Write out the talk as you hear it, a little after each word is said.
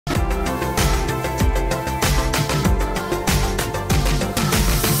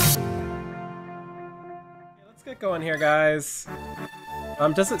going here, guys?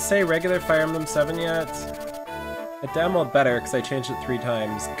 Does it say regular Fire Emblem 7 yet? It damn well better, because I changed it 3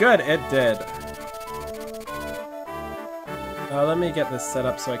 times. Good, it did! Let me get this set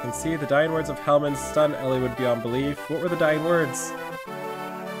up so I can see. The dying words of Hellman's stun Ellie would beyond belief. What were the dying words?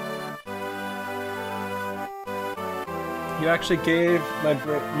 You actually gave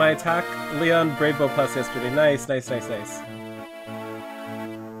my attack Leon Brave Bow Plus yesterday. Nice, nice, nice, nice.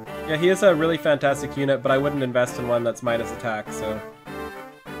 Yeah, he is a really fantastic unit, but I wouldn't invest in one that's minus attack, so...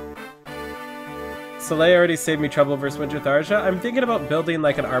 Soleil already saved me trouble versus Winter Tharja. I'm thinking about building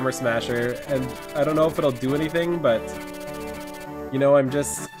like an armor smasher, and I don't know if it'll do anything, but... You know, I'm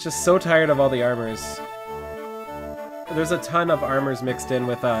just so tired of all the armors. There's a ton of armors mixed in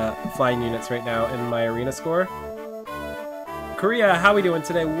with flying units right now in my arena score. Korea, how we doing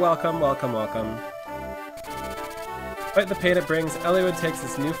today? Welcome, welcome, welcome. Despite the pain it brings, Eliud takes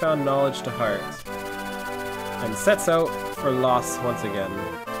his newfound knowledge to heart and sets out for Loss once again.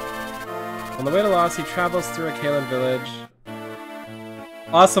 On the way to Loss, he travels through a Kalen village.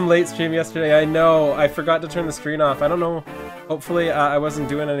 Awesome late stream yesterday, I know. I forgot to turn the screen off. I don't know. Hopefully I wasn't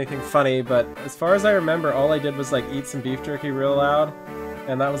doing anything funny, but as far as I remember, all I did was like eat some beef jerky real loud,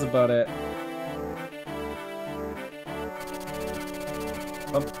 and that was about it.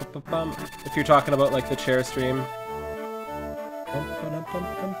 If you're talking about like the chair stream.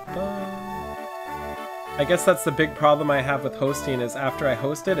 I guess that's the big problem I have with hosting is after I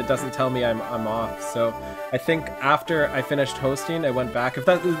host it, it doesn't tell me I'm off. So I think after I finished hosting, I went back. If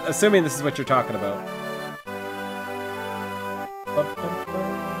that, assuming this is what you're talking about.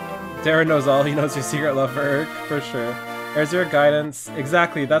 Darren knows all. He knows your secret love for Urk, for sure. There's your guidance.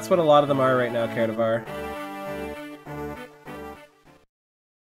 Exactly. That's what a lot of them are right now, Cardavar.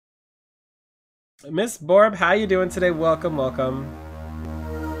 Miss Borb, how you doing today? Welcome, welcome.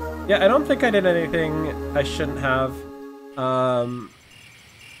 Yeah, I don't think I did anything I shouldn't have.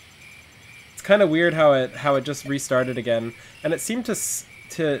 It's kind of weird how it just restarted again, and it seemed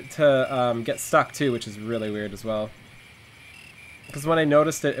to get stuck too, which is really weird as well. Because when I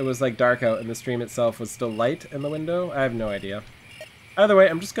noticed it, it was like dark out, and the stream itself was still light in the window. I have no idea. Either way,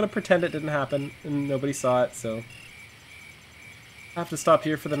 I'm just gonna pretend it didn't happen, and nobody saw it. So I have to stop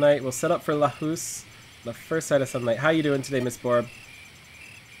here for the night. We'll set up for Lahus, the first sight of sunlight. How you doing today, Miss Borb?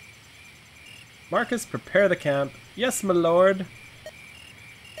 Marcus, prepare the camp. Yes, my lord.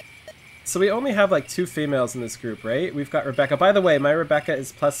 So we only have like 2 females in this group, right? We've got Rebecca. By the way, my Rebecca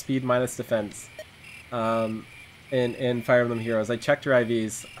is plus speed minus defense. In Fire Emblem Heroes. I checked her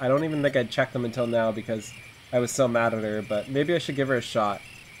IVs. I don't even think I'd checked them until now because I was so mad at her, but maybe I should give her a shot.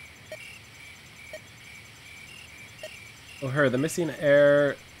 Oh, her, the missing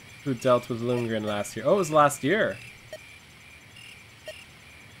heir who dealt with Lundgren last year. Oh, it was last year.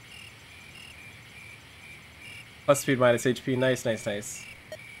 Plus speed minus HP. Nice, nice, nice.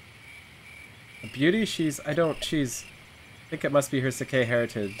 A beauty? I think it must be her Sakai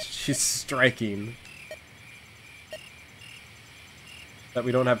heritage. She's striking. That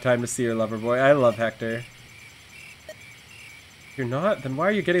we don't have time to see her lover boy. I love Hector. You're not? Then why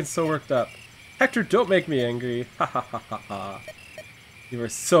are you getting so worked up? Hector, don't make me angry. Ha ha ha ha ha. You are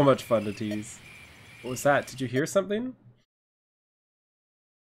so much fun to tease. What was that? Did you hear something?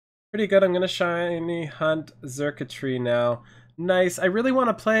 Pretty good. I'm gonna shiny hunt Xurkitree now. Nice. I really want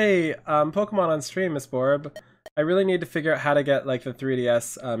to play Pokemon on stream, Miss Borb. I really need to figure out how to get like the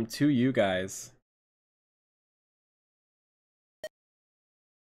 3DS to you guys.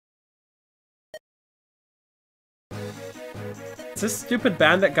 It's this stupid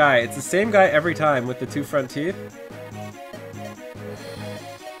bandit guy. It's the same guy every time with the 2 front teeth.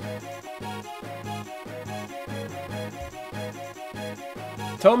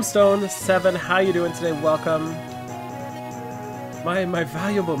 Tombstone 7, how you doing today? Welcome. My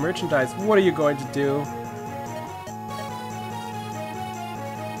valuable merchandise. What are you going to do?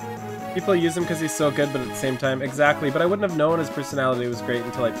 People use him because he's so good, but at the same time, exactly. But I wouldn't have known his personality was great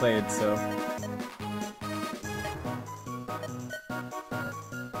until I played, so.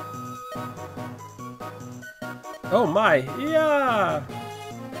 Oh my, yeah!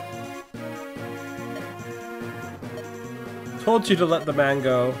 Told you to let the man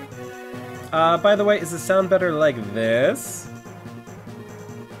go. By the way, is the sound better like this?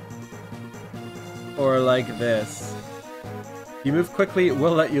 Or like this? You move quickly,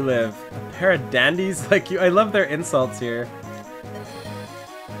 we'll let you live. A pair of dandies like you. I love their insults here.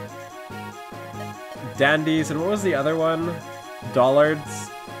 Dandies, and what was the other one? Dollards.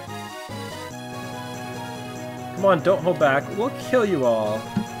 Come on, don't hold back. We'll kill you all.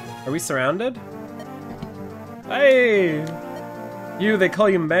 Are we surrounded? Hey! You, they call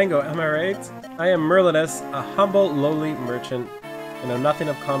you Mango, am I right? I am Merlinus, a humble, lowly merchant. I know nothing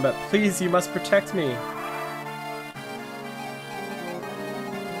of combat. Please, you must protect me.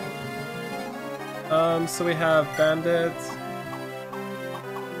 So we have bandits.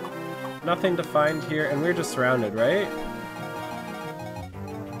 Nothing to find here, and we're just surrounded, right?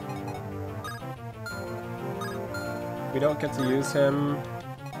 We don't get to use him.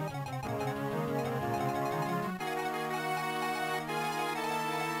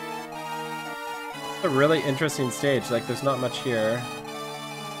 It's a really interesting stage, like there's not much here.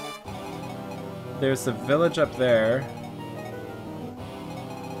 There's a village up there.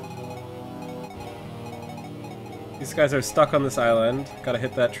 These guys are stuck on this island. Gotta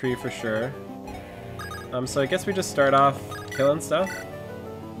hit that tree for sure. So I guess we just start off killing stuff.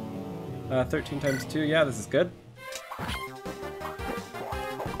 13 times 2, yeah, this is good.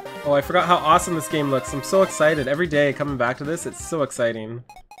 Oh, I forgot how awesome this game looks. I'm so excited. Every day coming back to this, it's so exciting.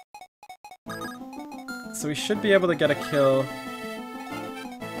 So we should be able to get a kill.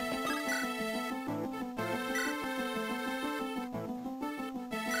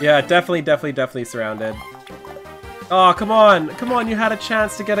 Yeah, definitely surrounded. Oh, come on! Come on, you had a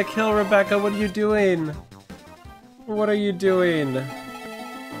chance to get a kill, Rebecca! What are you doing? What are you doing?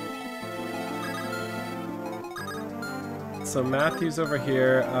 So Matthew's over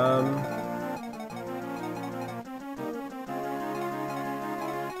here.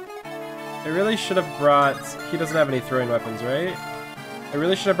 I really should have brought... He doesn't have any throwing weapons, right? I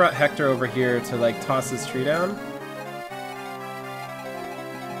really should have brought Hector over here to, like, toss his tree down.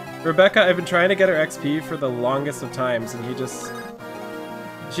 Rebecca, I've been trying to get her XP for the longest of times, and he just...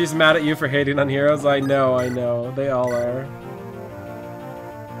 She's mad at you for hating on heroes? I know. They all are.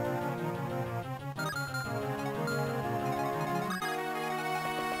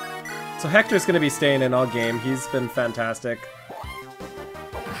 So Hector's gonna be staying in all game. He's been fantastic.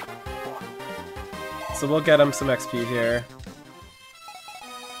 So we'll get him some XP here.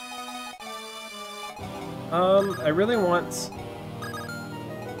 I really want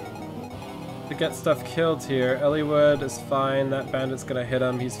to get stuff killed here. Elliewood is fine. That bandit's gonna hit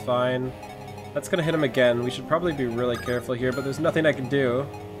him. He's fine. That's gonna hit him again. We should probably be really careful here, but there's nothing I can do.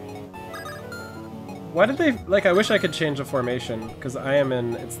 Why did they... Like, I wish I could change the formation, because I am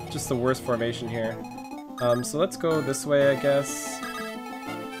in... It's just the worst formation here. So let's go this way, I guess.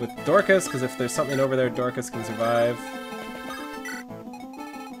 With Dorcas, because if there's something over there, Dorcas can survive.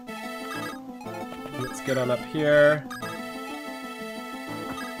 Let's get on up here.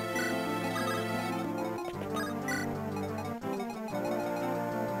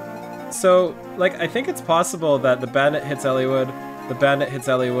 So, like, I think it's possible that the bandit hits Elliewood, the bandit hits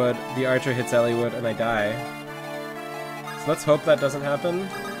Elliewood, the archer hits Elliewood, and I die. So let's hope that doesn't happen.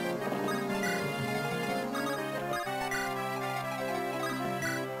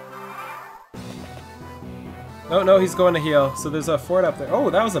 Oh no, he's going to heal. So there's a fort up there. Oh,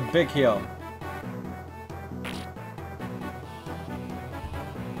 that was a big heal.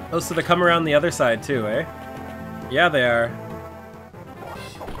 Oh, so they come around the other side too, eh? Yeah, they are.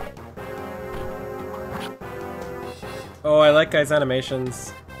 Oh, I like guys'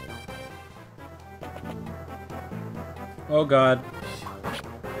 animations. Oh god.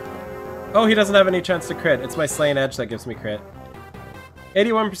 Oh, he doesn't have any chance to crit. It's my Slaying Edge that gives me crit.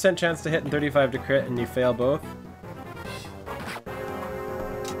 81% chance to hit and 35 to crit, and you fail both.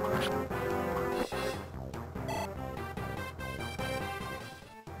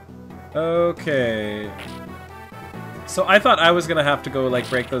 Okay. So I thought I was gonna have to go, like,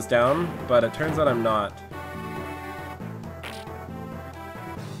 break those down, but it turns out I'm not.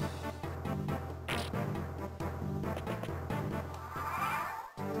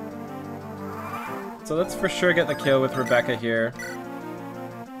 So let's for sure get the kill with Rebecca here.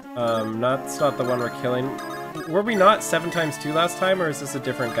 That's not the one we're killing. Were we not 7 times 2 last time, or is this a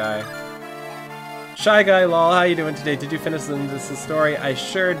different guy? Shy Guy, lol, how you doing today? Did you finish this story? I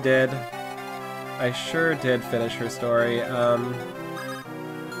sure did. I sure did finish her story.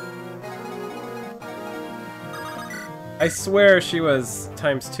 I swear she was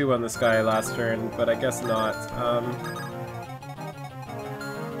times 2 on this guy last turn, but I guess not.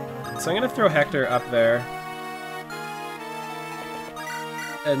 So I'm gonna throw Hector up there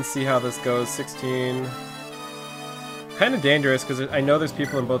and see how this goes. 16. Kind of dangerous because I know there's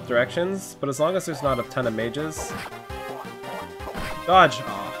people in both directions, but as long as there's not a ton of mages. Dodge!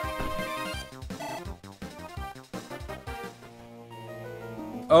 Aw.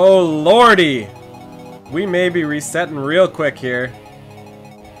 Oh lordy! We may be resetting real quick here.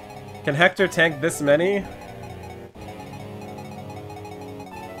 Can Hector tank this many?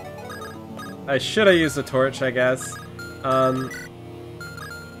 I should have used a torch, I guess.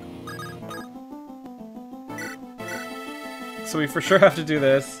 So we for sure have to do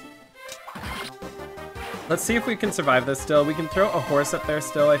this. Let's see if we can survive this still. We can throw a horse up there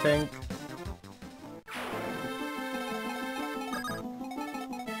still, I think.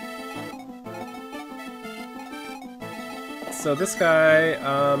 So this guy,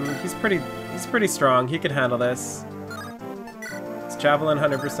 he's pretty strong. He can handle this. It's javelin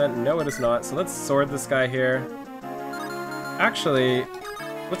 100%. No, it is not. So let's sword this guy here. Actually,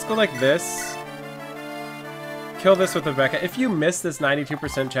 let's go like this. Kill this with Rebecca. If you miss this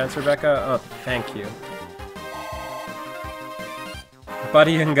 92% chance, Rebecca, oh, thank you.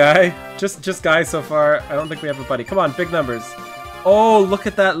 Buddy and Guy? Just Guy so far. I don't think we have a buddy. Come on, big numbers. Oh, look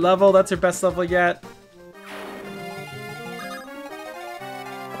at that level. That's our best level yet.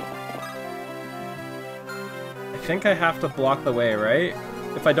 I think I have to block the way, right?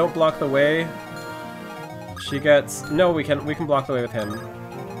 If I don't block the way, she gets... No, we can block the way with him.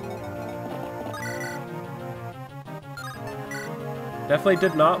 Definitely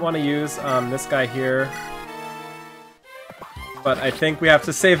did not want to use this guy here. But I think we have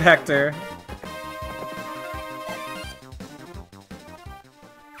to save Hector.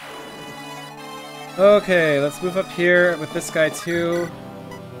 Okay, let's move up here with this guy too.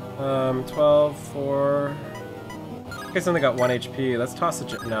 12, 4... He's only got 1 HP. Let's toss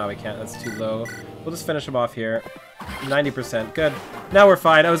it. No, we can't. That's too low. We'll just finish him off here. 90%. Good. Now we're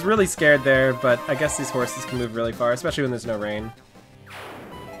fine. I was really scared there, but I guess these horses can move really far, especially when there's no rain.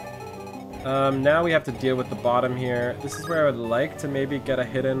 Now we have to deal with the bottom here. This is where I would like to maybe get a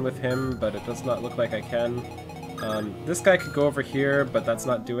hit in with him, but it does not look like I can. This guy could go over here, but that's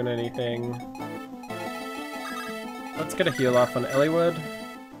not doing anything. Let's get a heal off on Elliewood.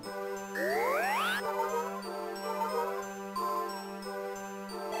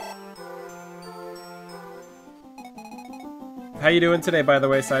 How you doing today, by the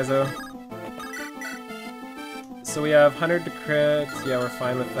way, Saizo? So we have 100 to crit. Yeah, we're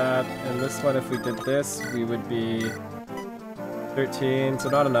fine with that. And this one, if we did this, we would be 13, so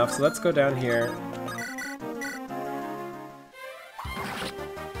not enough. So let's go down here.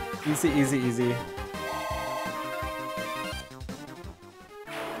 Easy, easy, easy.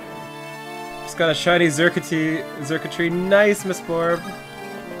 Just got a shiny Xurkitree. Nice, Miss Borb.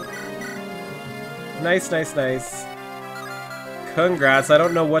 Nice, nice, nice. Congrats, I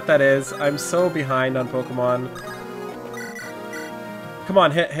don't know what that is. I'm so behind on Pokemon. Come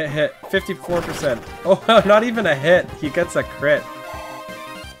on, hit, hit, hit. 54%. Oh, not even a hit. He gets a crit.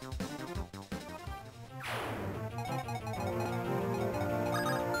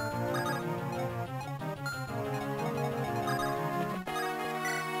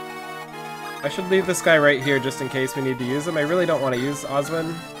 I should leave this guy right here just in case we need to use him. I really don't want to use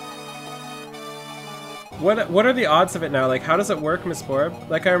Oswin. What are the odds of it now? Like, how does it work, Miss Borb?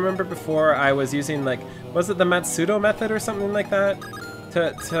 Like, I remember before I was using, like, was it the Matsudo method or something like that?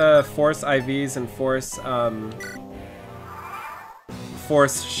 To force IVs and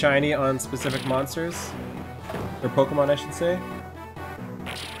force shiny on specific monsters. Or Pokemon, I should say.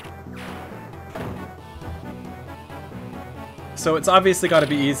 So it's obviously got to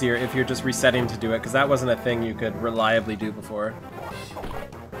be easier if you're just resetting to do it, because that wasn't a thing you could reliably do before.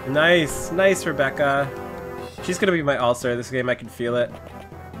 Nice! Nice, Rebecca! She's gonna be my all-star this game, I can feel it.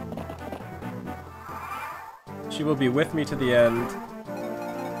 She will be with me to the end.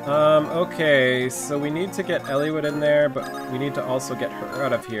 Okay, so we need to get Elliewood in there, but we need to also get her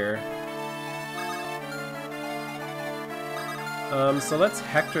out of here. So let's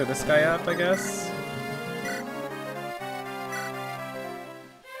Hector this guy up, I guess.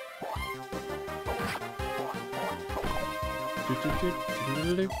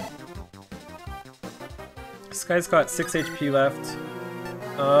 This guy's got 6 HP left.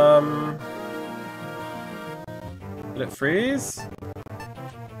 Did it freeze?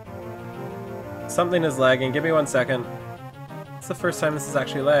 Something is lagging. Give me 1 second. It's the first time this has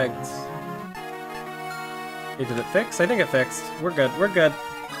actually lagged. Hey, did it fix? I think it fixed. We're good. We're good.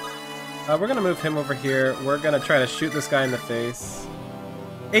 We're gonna move him over here. We're gonna try to shoot this guy in the face.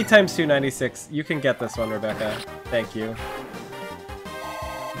 8 times 2, 96. You can get this one, Rebecca. Thank you.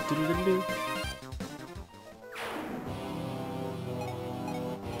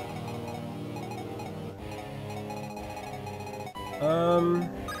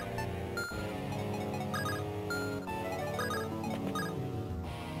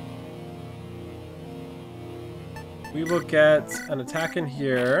 We will get an attack in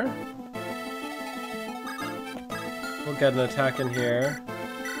here. We'll get an attack in here.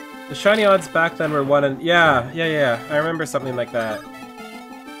 The shiny odds back then were 1 and... Yeah. I remember something like that.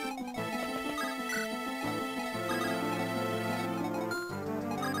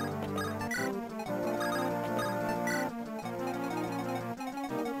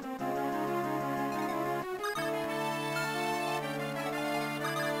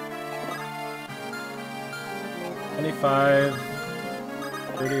 25,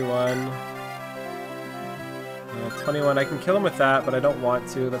 31, 21. I can kill him with that, but I don't want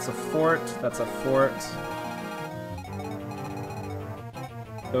to. That's a fort. That's a fort.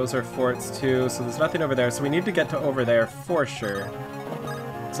 Those are forts too, so there's nothing over there. So we need to get to over there for sure.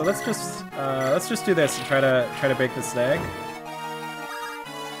 So let's just do this and try to break the snag.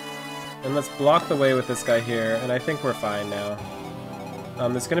 And let's block the way with this guy here, and I think we're fine now.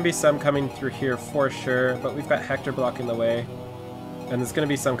 There's going to be some coming through here for sure, but we've got Hector blocking the way. And there's going to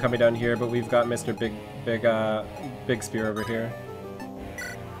be some coming down here, but we've got Mr. Big Spear over here.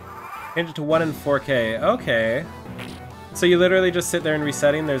 Change it to 1 in 4K. Okay. So you literally just sit there and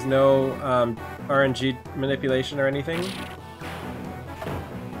resetting. There's no RNG manipulation or anything.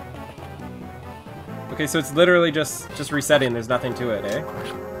 Okay, so it's literally just resetting. There's nothing to it, eh?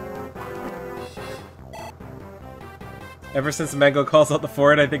 Ever since Mango calls out the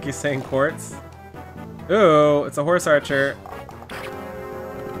fort, I think he's saying quartz. Ooh, it's a horse archer.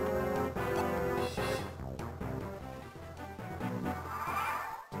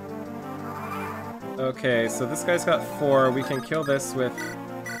 Okay, so this guy's got 4. We can kill this with...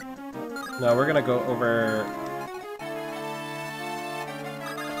 No, we're gonna go over...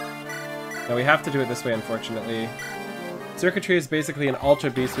 No, we have to do it this way, unfortunately. Circuitry is basically an Ultra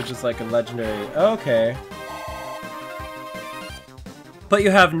Beast, which is like a legendary... Okay. But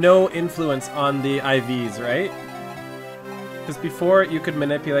you have no influence on the IVs, right? Because before you could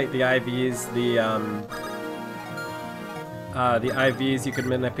manipulate the IVs, the IVs, you could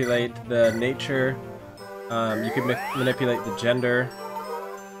manipulate the nature, you could manipulate the gender.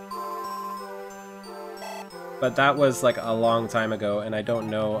 But that was like a long time ago, and I don't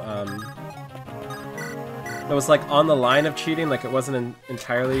know, it was like on the line of cheating, like it wasn't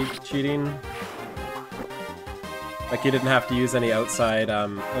entirely cheating. Like you didn't have to use any outside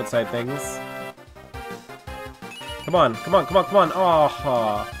things. Come on, come on, come on, come on!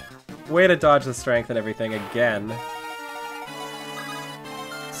 Oh, way to dodge the strength and everything again.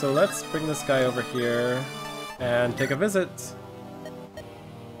 So let's bring this guy over here and take a visit.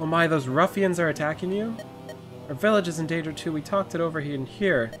 Oh my, those ruffians are attacking you? Our village is in danger too. We talked it over here and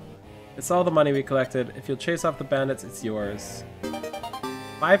here. It's all the money we collected. If you'll chase off the bandits, it's yours.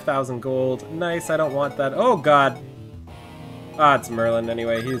 5,000 gold. Nice, I don't want that. Oh god! Ah, it's Merlin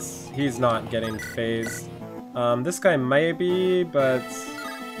anyway. He's not getting phased. This guy maybe, but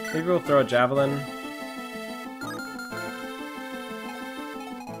maybe we'll throw a javelin.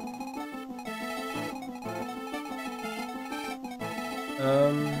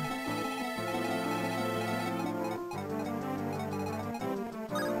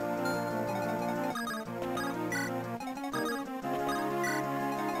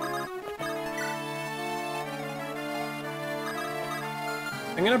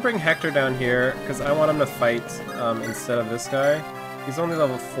 I'm gonna bring Hector down here, because I want him to fight instead of this guy. He's only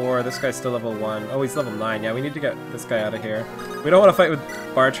level 4, this guy's still level 1. Oh, he's level 9, yeah, we need to get this guy out of here. We don't want to fight with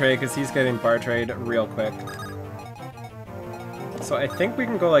Bartray, because he's getting Bartrayed real quick. So I think we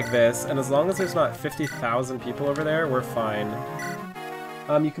can go like this, and as long as there's not 50,000 people over there, we're fine.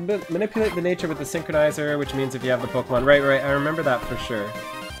 You can manipulate the nature with the synchronizer, which means if you have the Pokemon... Right, I remember that for sure.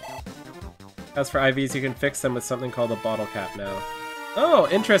 As for IVs, you can fix them with something called a bottle cap now. Oh,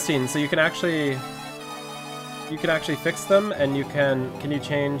 interesting. So you can actually fix them, and you can you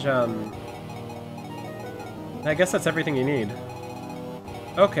change I guess that's everything you need.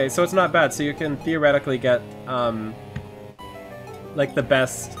 Okay, so it's not bad. So you can theoretically get like the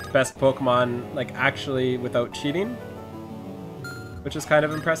best Pokemon like actually without cheating, which is kind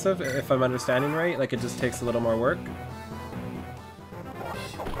of impressive if I'm understanding right. Like it just takes a little more work.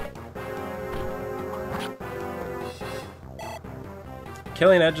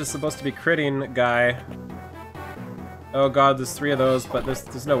 Killing Edge is supposed to be critting guy. Oh god, there's 3 of those, but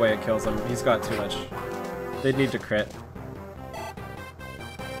there's no way it kills him. He's got too much. They'd need to crit.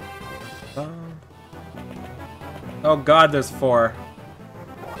 Oh god, there's 4.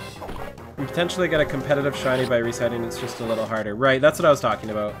 You potentially get a competitive shiny by resetting, it's just a little harder. Right, that's what I was talking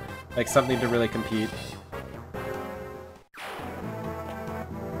about. Like something to really compete.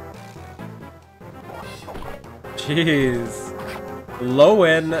 Jeez.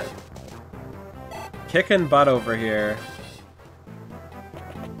 Lowen kicking butt over here.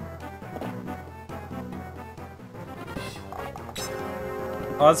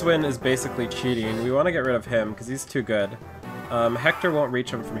 Oswin is basically cheating. We want to get rid of him because he's too good. Hector won't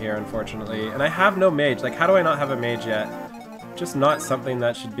reach him from here, unfortunately. And I have no mage. Like, how do I not have a mage yet? Just not something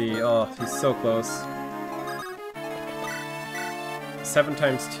that should be... Oh, he's so close. 7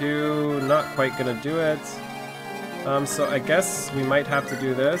 times 2, not quite gonna do it. So I guess we might have to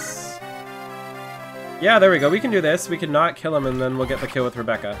do this. Yeah, there we go. We can do this. We can not kill him, and then we'll get the kill with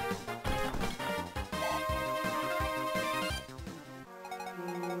Rebecca.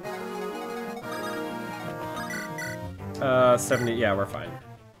 70. Yeah, we're fine.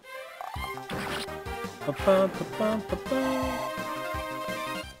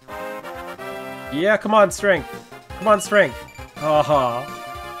 Yeah, come on, strength. Come on, strength. Haha.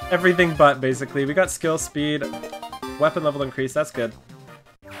 Everything but, basically. We got skill, speed, weapon level increase. That's good.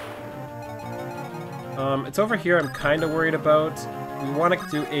 It's over here I'm kind of worried about. We want to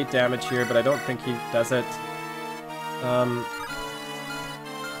do 8 damage here, but I don't think he does it.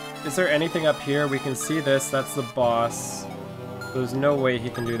 Is there anything up here? We can see this. That's the boss. There's no way he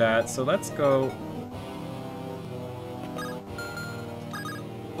can do that. So let's go...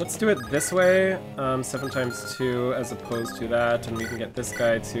 Let's do it this way. 7 times 2 as opposed to that. And we can get this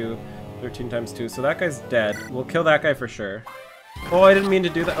guy to 13 times 2. So that guy's dead. We'll kill that guy for sure. Oh, I didn't mean to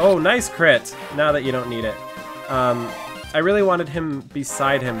do that. Oh, nice crit! Now that you don't need it. I really wanted him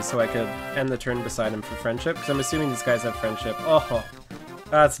beside him so I could end the turn beside him for friendship, because I'm assuming these guys have friendship. Oh,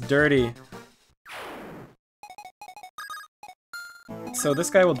 that's dirty. So this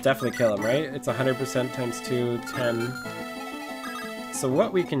guy will definitely kill him, right? It's 100% times 2, 10. So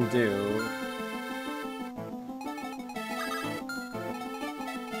what we can do...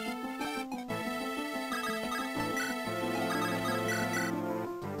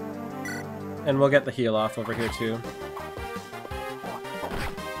 And we'll get the heal off over here too.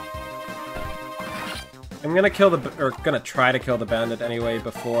 I'm gonna kill the, or gonna try to kill the bandit anyway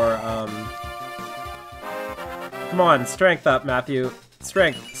before, Come on, strength up, Matthew.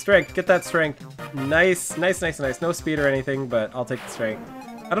 Strength, strength, get that strength. Nice, nice, nice, nice. No speed or anything, but I'll take the strength.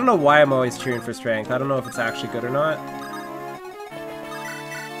 I don't know why I'm always cheering for strength. I don't know if it's actually good or not.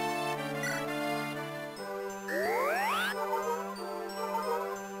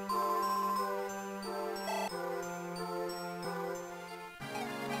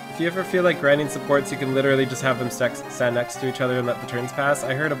 If you ever feel like grinding supports, you can literally just have them stand next to each other and let the turns pass.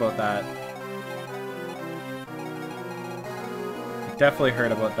 I heard about that. Definitely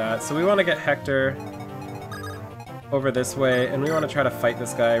heard about that. So we want to get Hector over this way, and we want to try to fight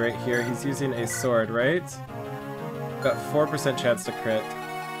this guy right here. He's using a sword, right? Got 4% chance to crit.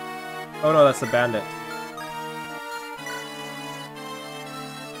 Oh no, that's the bandit.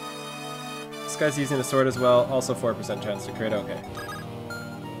 This guy's using a sword as well, also 4% chance to crit, okay.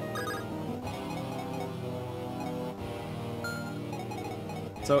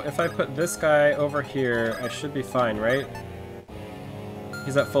 So if I put this guy over here, I should be fine, right?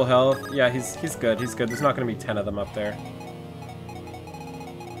 He's at full health. Yeah, he's good. He's good. There's not going to be 10 of them up there.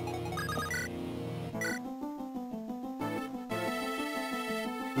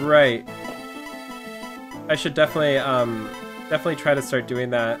 Right. I should definitely try to start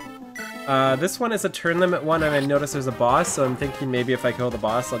doing that. This one is a turn limit one, and I notice there's a boss, so I'm thinking maybe if I kill the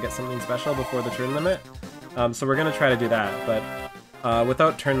boss, I'll get something special before the turn limit. So we're going to try to do that, but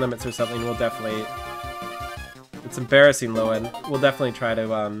without turn limits or something, we'll definitely... It's embarrassing low end. We'll definitely try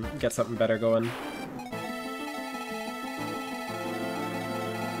to get something better going.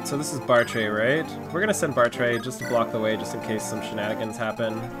 So this is Bartray, right? We're gonna send Bartray just to block the way, just in case some shenanigans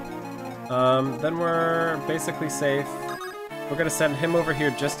happen. Then we're basically safe. We're gonna send him over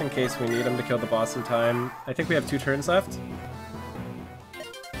here just in case we need him to kill the boss in time. I think we have 2 turns left.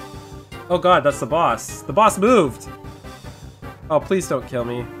 Oh god, that's the boss. The boss moved! Oh, please don't kill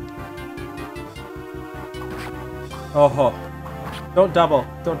me. Oh ho. Don't double.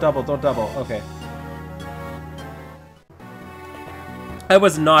 Don't double. Don't double. Okay. I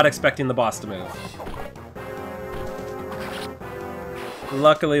was not expecting the boss to move.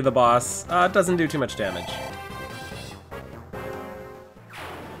 Luckily the boss doesn't do too much damage.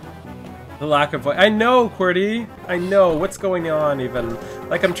 The lack of voice. I know, QWERTY! I know. What's going on even?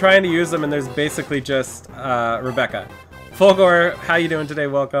 Like, I'm trying to use them and there's basically just Rebecca. Fulgor, how you doing today?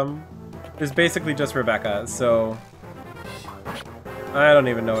 Welcome. There's basically just Rebecca, so... I don't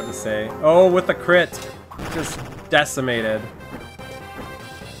even know what to say. Oh, with the crit! Just decimated.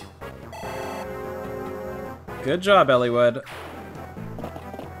 Good job, Elliewood.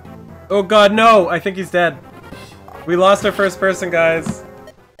 Oh god, no! I think he's dead. We lost our first person, guys.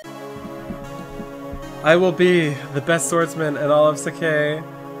 I will be the best swordsman in all of Sakai.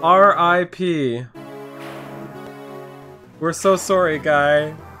 R.I.P. We're so sorry,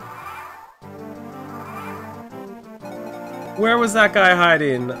 guy. Where was that guy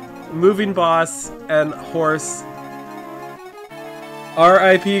hiding? Moving boss and horse.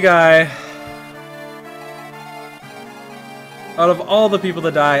 R.I.P. guy. Out of all the people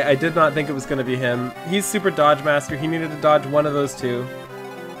to die, I did not think it was going to be him. He's super dodge master. He needed to dodge one of those two.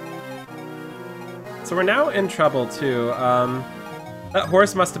 So we're now in trouble, too. That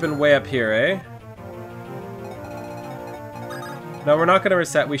horse must have been way up here, eh? No, we're not going to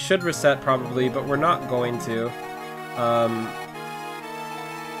reset. We should reset, probably, but we're not going to.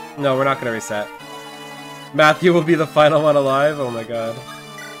 No, we're not going to reset. Matthew will be the final one alive? Oh my god.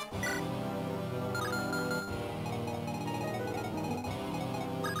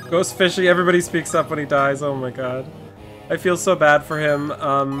 Ghost Fishy, everybody speaks up when he dies. Oh my god. I feel so bad for him.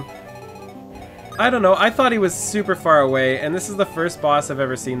 I don't know. I thought he was super far away, and this is the first boss I've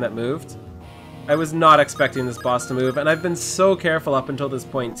ever seen that moved. I was not expecting this boss to move, and I've been so careful up until this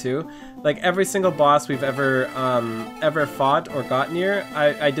point too. Like every single boss we've ever fought or got near,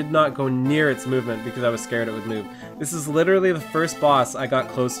 I did not go near its movement because I was scared it would move. This is literally the first boss I got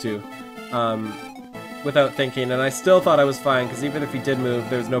close to without thinking, and I still thought I was fine because even if he did move,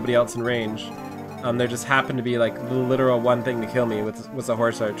 there was nobody else in range. There just happened to be like the literal one thing to kill me was a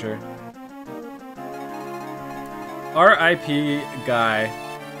horse archer. R.I.P. guy.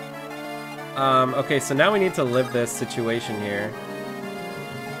 Okay, so now we need to live this situation here.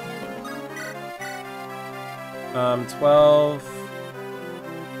 12.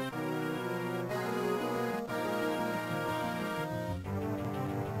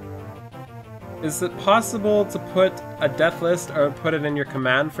 Is it possible to put a death list or put it in your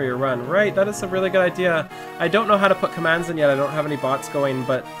command for your run? Right, that is a really good idea. I don't know how to put commands in yet. I don't have any bots going,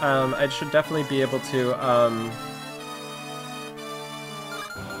 but I should definitely be able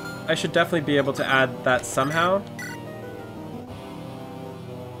to add that somehow.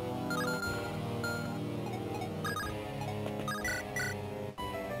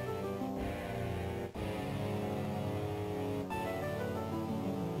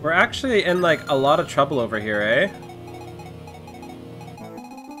 We're actually in like a lot of trouble over here, eh?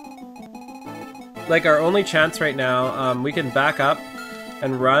 Like our only chance right now, we can back up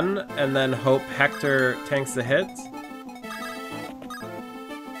and run and then hope Hector tanks the hit.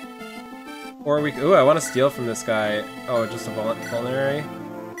 Or we... Ooh, I want to steal from this guy. Oh, just a vulnerary.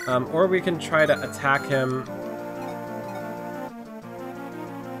 Or we can try to attack him.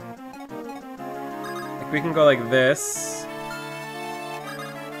 Like, we can go like this.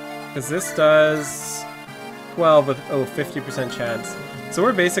 Because this does 12 with, 50% chance. So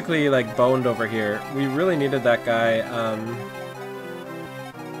we're basically, like, boned over here. We really needed that guy.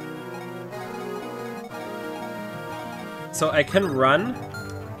 So I can run.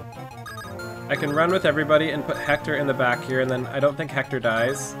 I can run with everybody and put Hector in the back here, and then I don't think Hector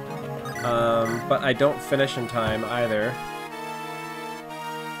dies. But I don't finish in time either.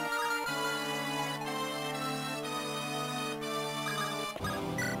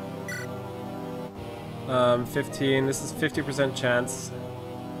 Um, 15, this is 50% chance.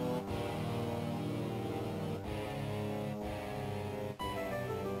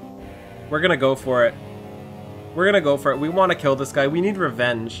 We're gonna go for it. We're gonna go for it. We want to kill this guy. We need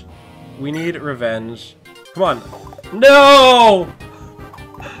revenge. We need revenge. Come on. No!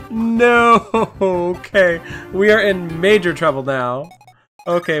 No! Okay. We are in major trouble now.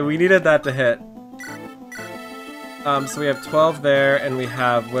 Okay, we needed that to hit. So we have 12 there, and we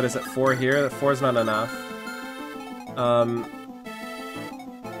have, what is it, 4 here? The 4 is not enough.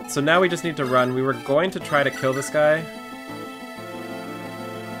 So now we just need to run. We were going to try to kill this guy.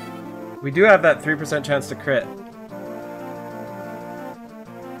 We do have that 3% chance to crit.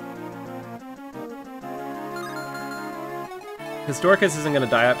 Historicus isn't going to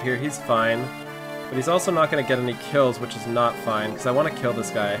die up here. He's fine. But he's also not going to get any kills, which is not fine, because I want to kill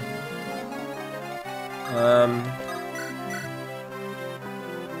this guy.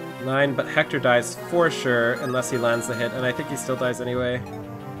 9, but Hector dies for sure, unless he lands the hit, and I think he still dies anyway.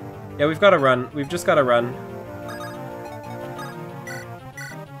 Yeah, we've got to run. We've just got to run.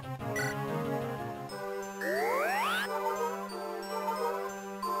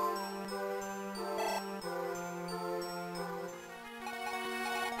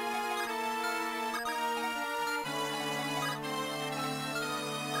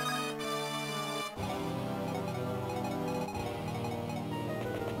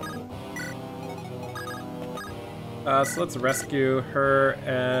 So let's rescue her,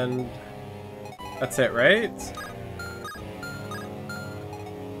 and that's it, right?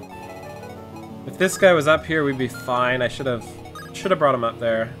 If this guy was up here, we'd be fine. I should have brought him up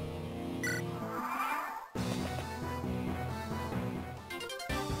there.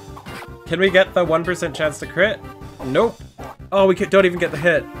 Can we get the 1% chance to crit? Nope. Oh, we don't even get the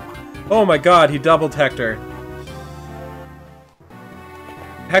hit. Oh my god, he doubled Hector.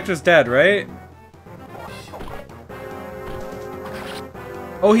 Hector's dead, right?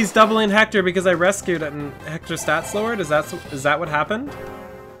 Oh, he's doubling Hector because I rescued it and Hector's stats lowered? Is that what happened?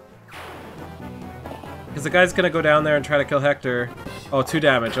 Because the guy's gonna go down there and try to kill Hector. Oh, 2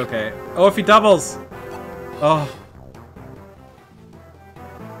 damage, okay. Oh, if he doubles! Oh.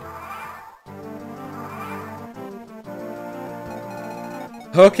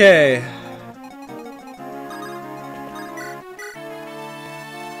 Okay.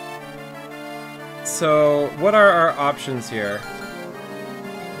 So, what are our options here?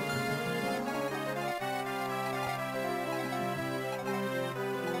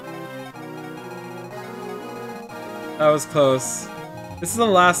 That was close. This is the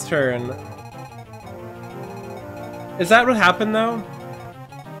last turn. Is that what happened though?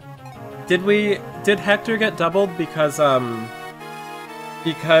 Did Hector get doubled because I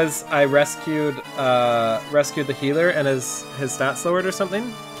rescued the healer and his stats lowered or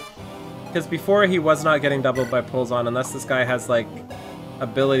something? Because before he was not getting doubled by pulls on unless this guy has like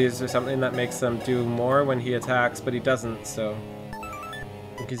abilities or something that makes them do more when he attacks, but he doesn't, so I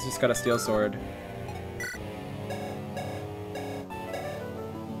think he's just got a steel sword.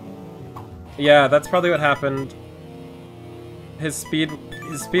 Yeah, that's probably what happened. His speed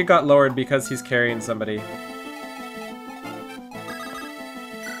got lowered because he's carrying somebody.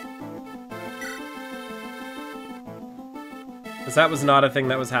 Because that was not a thing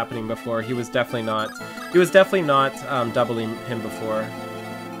that was happening before. He was definitely not doubling him before.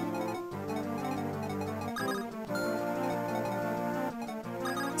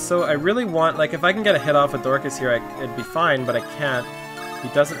 So I really want, like, if I can get a hit off with Dorcas here, it'd be fine, but I can't. He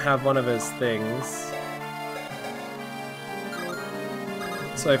doesn't have one of his things.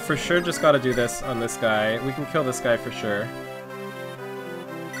 So I for sure just gotta do this on this guy. We can kill this guy for sure.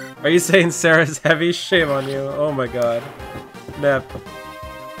 Are you saying Sarah's heavy? Shame on you. Oh my god. Nep.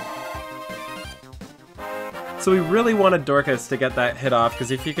 So we really wanted Dorcas to get that hit off, because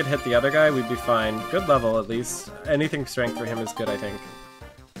if he could hit the other guy, we'd be fine. Good level, at least. Anything strength for him is good, I think.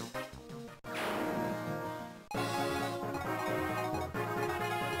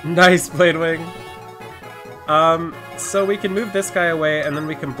 Nice, Bladewing. So we can move this guy away, and then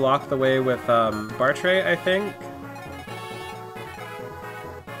we can block the way with, Bartray, I think.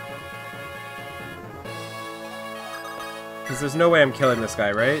 Because there's no way I'm killing this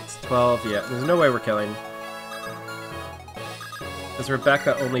guy, right? 12, yeah. There's no way we're killing. Because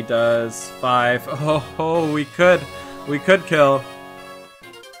Rebecca only does 5. Oh, we could kill.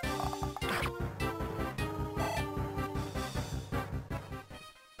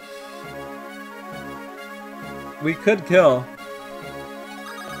 We could kill.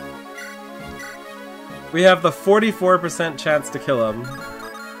 We have the 44% chance to kill him.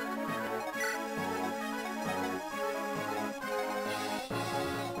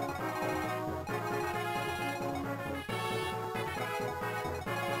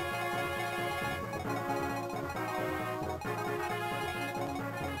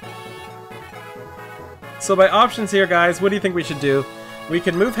 So by options here, guys, what do you think we should do? We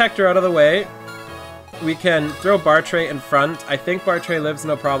can move Hector out of the way. We can throw Bartray in front. I think Bartray lives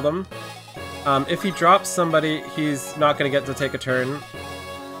no problem. If he drops somebody, he's not going to get to take a turn.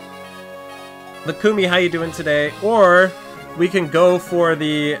 Lakumi, how you doing today? Or we can go for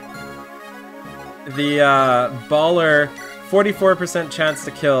the baller 44% chance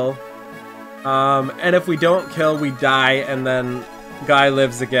to kill. And if we don't kill, we die, and then Guy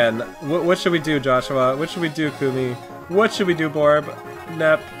lives again. What should we do, Joshua? What should we do, Kumi? What should we do, Borb?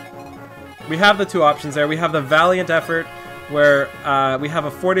 Nep. We have the 2 options there. We have the Valiant Effort, where we have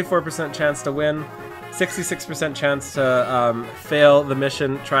a 44% chance to win, 66% chance to fail the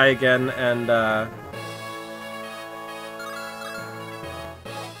mission, try again, and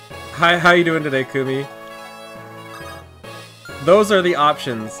Hi, how you doing today, Kumi? Those are the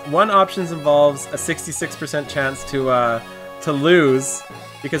options. One option involves a 66% chance to lose,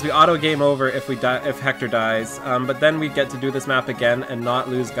 because we auto game over if Hector dies, but then we get to do this map again and not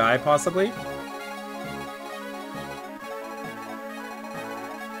lose Guy, possibly.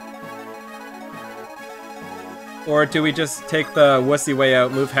 Or do we just take the wussy way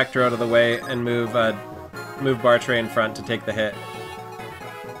out, move Hector out of the way, and move Bartray in front to take the hit?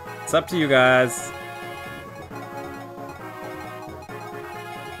 It's up to you guys.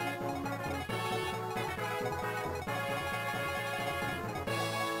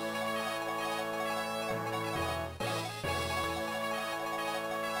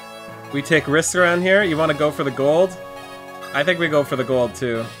 We take risks around here? You want to go for the gold? I think we go for the gold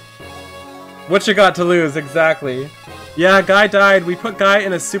too. What you got to lose, exactly. Yeah, Guy died. We put Guy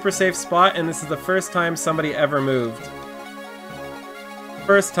in a super safe spot, and this is the first time somebody ever moved.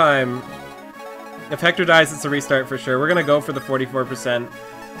 First time. If Hector dies, it's a restart for sure. We're gonna go for the 44%.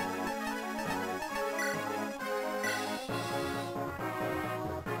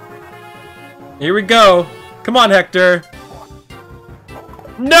 Here we go. Come on, Hector.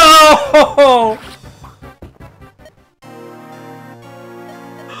 No!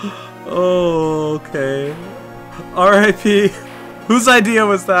 Oh, okay. R.I.P. Whose idea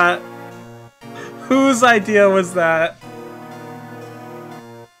was that? Whose idea was that?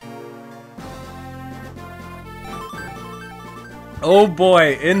 Oh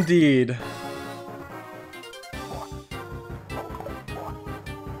boy, indeed.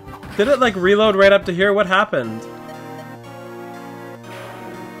 Did it like reload right up to here? What happened?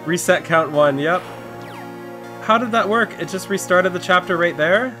 Reset count 1, yep. How did that work? It just restarted the chapter right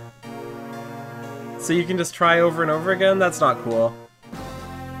there? So you can just try over and over again? That's not cool.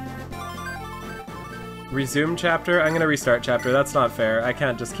 Resume chapter? I'm gonna restart chapter. That's not fair. I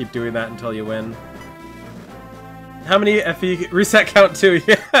can't just keep doing that until you win. How many FE... Reset count 2,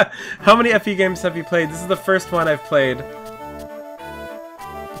 yeah! How many FE games have you played? This is the first one I've played.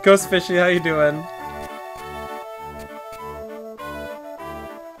 Ghost Fishy, how you doing?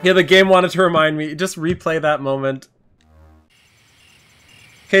 Yeah, the game wanted to remind me. Just replay that moment.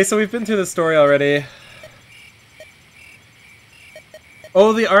 Okay, so we've been through the story already.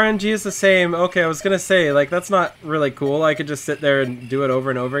 Oh, the RNG is the same. Okay, I was gonna say, like, that's not really cool. I could just sit there and do it over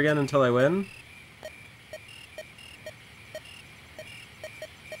and over again until I win.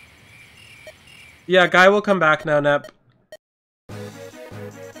 Yeah, Guy will come back now, Nep.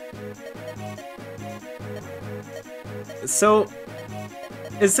 So,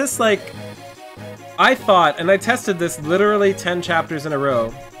 is this like... I thought, and I tested this literally 10 chapters in a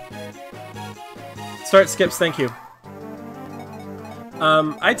row. Start skips, thank you.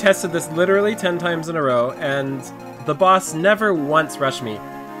 I tested this literally 10 times in a row, and the boss never once rushed me.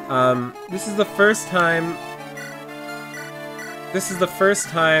 This is the first time...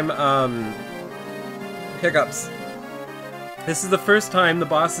 Hiccups. This is the first time the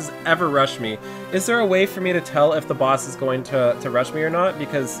boss has ever rushed me. Is there a way for me to tell if the boss is going to rush me or not?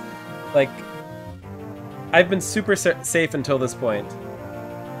 Because, like, I've been super safe until this point.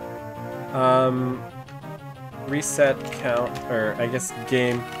 Reset count, or I guess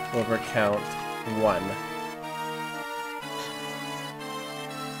game over count 1.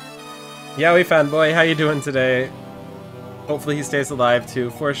 Yowie fanboy, how you doing today? Hopefully he stays alive too,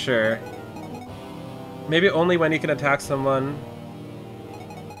 for sure. Maybe only when you can attack someone.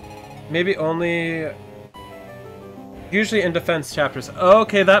 Maybe only... Usually in defense chapters.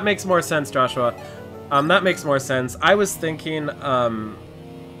 Okay, that makes more sense, Joshua. That makes more sense. I was thinking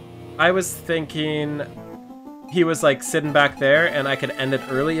he was like sitting back there and I could end it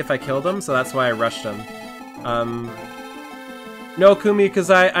early if I killed him, so that's why I rushed him. No, Kumi, because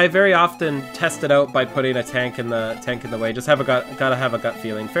I very often test it out by putting a tank in the way. Just gotta have a gut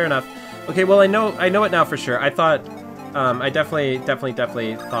feeling. Fair enough. Okay, well I know it now for sure. I thought I definitely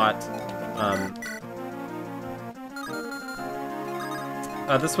thought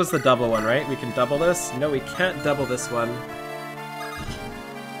this was the double one, right? We can double this? No, we can't double this one.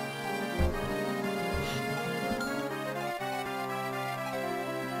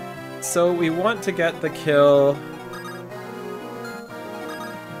 So we want to get the kill.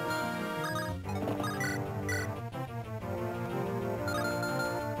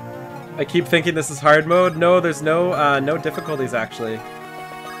 I keep thinking this is hard mode. No, there's no difficulties actually.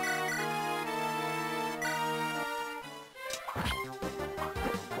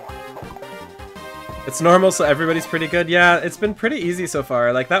 It's normal, so everybody's pretty good. Yeah, it's been pretty easy so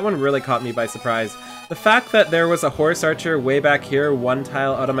far. Like, that one really caught me by surprise. The fact that there was a horse archer way back here, one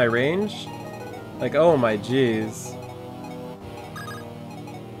tile out of my range. Like, oh my jeez.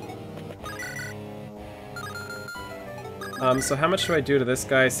 So how much do I do to this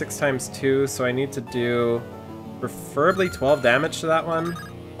guy? 6 times 2, so I need to do preferably 12 damage to that one.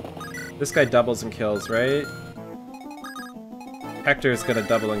 This guy doubles and kills, right? Hector's gonna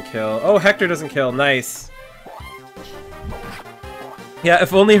double and kill. Oh, Hector doesn't kill. Nice. Yeah,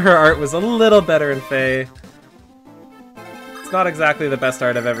 if only her art was a little better in Fae. It's not exactly the best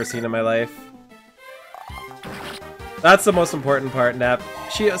art I've ever seen in my life. That's the most important part, Nap.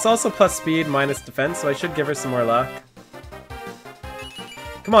 She is also plus speed, minus defense, so I should give her some more luck.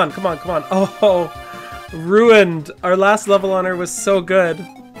 Come on, come on, come on. Oh, ruined. Our last level on her was so good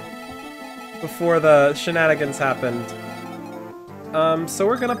before the shenanigans happened. So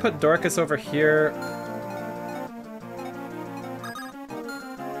we're gonna put Dorcas over here.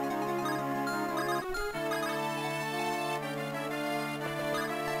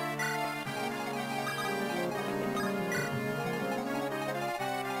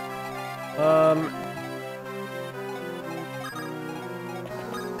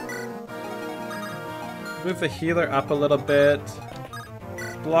 Move the healer up a little bit.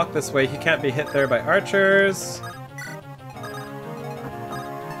 block this way. He can't be hit there by archers.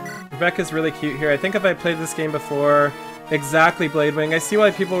 Rebecca's really cute here. I think if I played this game before, exactly, Bladewing. I see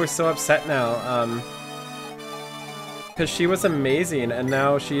why people were so upset now. Because she was amazing, and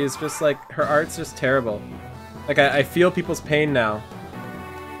now she is just like, her art's just terrible. Like, I feel people's pain now.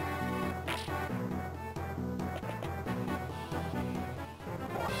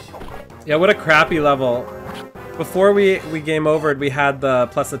 Yeah, what a crappy level. Before we game overed, we had the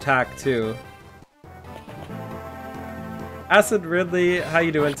plus attack too. Acid Ridley, how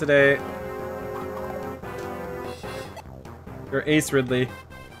you doing today? Or Ace Ridley.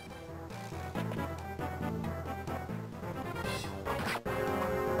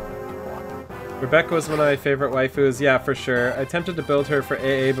 Rebecca was one of my favorite waifus, yeah, for sure. I attempted to build her for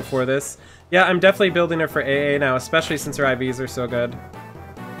AA before this. Yeah, I'm definitely building her for AA now, especially since her IVs are so good.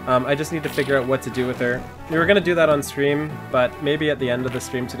 I just need to figure out what to do with her. We were gonna do that on stream, but maybe at the end of the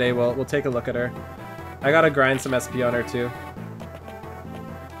stream today we'll take a look at her. I gotta grind some SP on her too.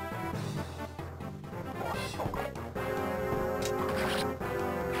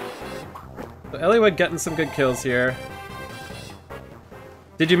 So Elliewood getting some good kills here.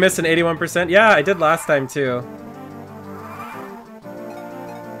 Did you miss an 81%? Yeah, I did last time too.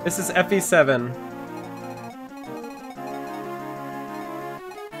 This is FE7.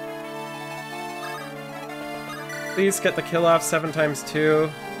 Please get the kill off 7 times 2.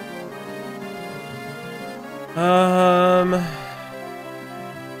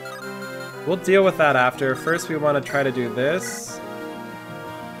 We'll deal with that after. First we want to try to do this.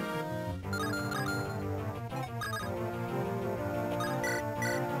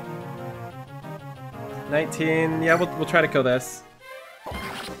 $19. Yeah, we'll try to kill this.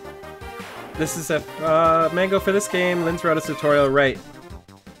 This is a mango for this game. Lynn's wrote a tutorial, right?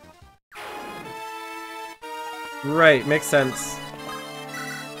 Right, makes sense.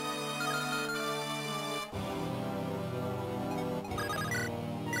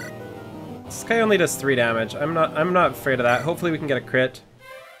 This guy only does 3 damage. I'm not afraid of that. Hopefully we can get a crit.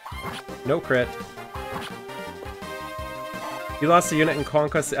 No crit. You lost a unit in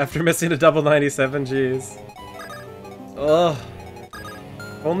Conquest after missing a double 97, jeez. Ugh.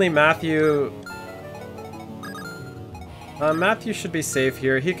 Only Matthew... Matthew should be safe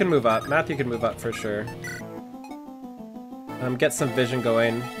here. He can move up. Matthew can move up for sure. Get some vision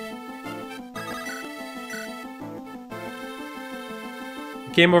going.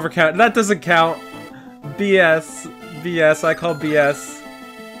 Game over count. That doesn't count. BS. BS. I call BS.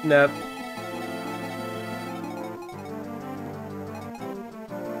 Nep.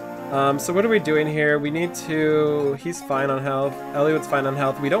 So what are we doing here? We need to... He's fine on health. Elliott's fine on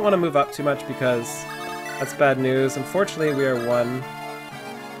health. We don't want to move up too much because that's bad news. Unfortunately, we are 1.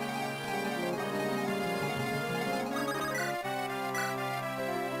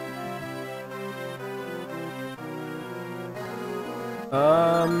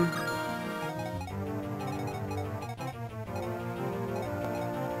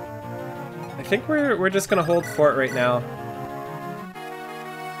 I think we're just gonna hold fort right now.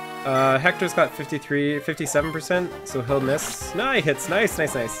 Hector's got 57%, so he'll miss. No, he hits. Nice,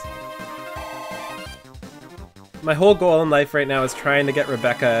 nice, nice. My whole goal in life right now is trying to get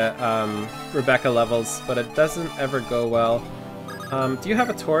Rebecca levels, but it doesn't ever go well. Do you have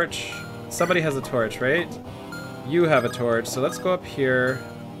a torch? Somebody has a torch, right? You have a torch, so let's go up here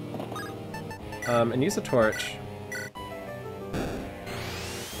and use a torch.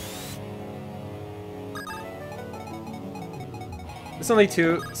 It's only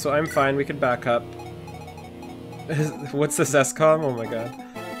 2, so I'm fine. We can back up. What's this SCOM? Oh my god.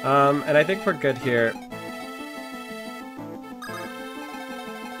 And I think we're good here.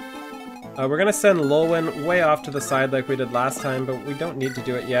 We're gonna send Lolwyn way off to the side like we did last time, but we don't need to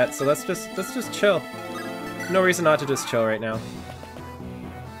do it yet. So let's just chill. No reason not to just chill right now.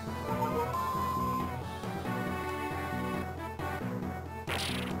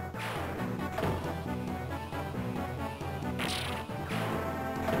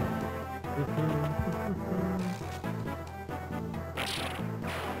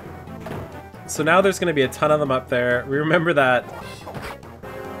 So now there's going to be a ton of them up there. We remember that.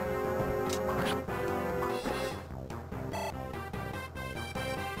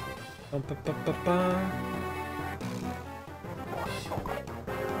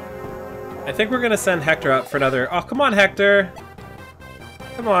 I think we're going to send Hector up for another... Oh, come on, Hector!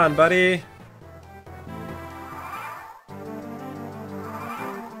 Come on, buddy!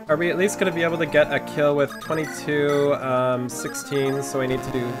 Are we at least going to be able to get a kill with 22, 16, so I need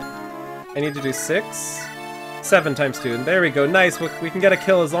to do 6? 7 times 2. There we go. Nice. We can get a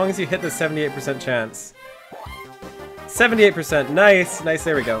kill as long as you hit the 78% chance. 78%. Nice. Nice.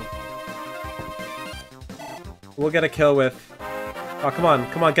 There we go. We'll get a kill with... Oh, come on.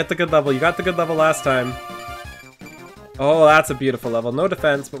 Come on. Get the good level. You got the good level last time. Oh, that's a beautiful level. No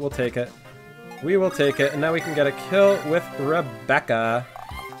defense, but we'll take it. We will take it. And now we can get a kill with Rebecca.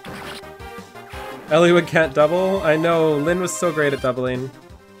 Eliwood can't double. I know. Lynn was so great at doubling.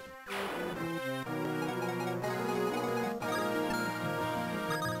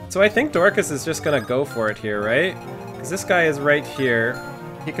 So I think Dorcas is just gonna go for it here, right? Because this guy is right here.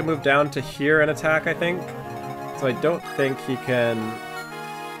 He can move down to here and attack, I think. So I don't think he can...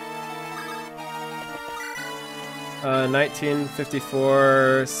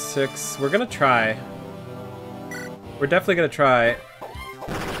 1954, 6. We're gonna try. We're definitely gonna try.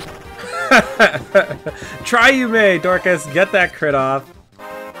 Try you may, Dorcas. Get that crit off.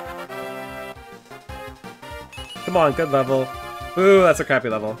 Come on, good level. Ooh, that's a crappy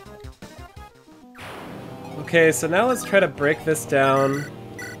level. Okay, so now let's try to break this down.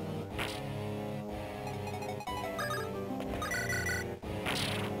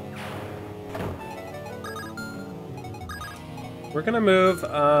 We're gonna move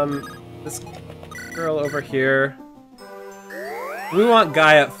this girl over here. We want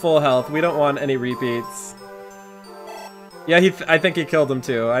Guy at full health. We don't want any repeats. Yeah, I think he killed him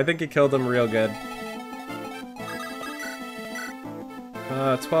too. I think he killed him real good.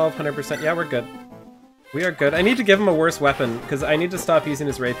 1200%. Yeah, we're good. We are good. I need to give him a worse weapon, because I need to stop using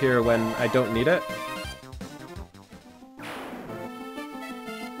his rapier when I don't need it.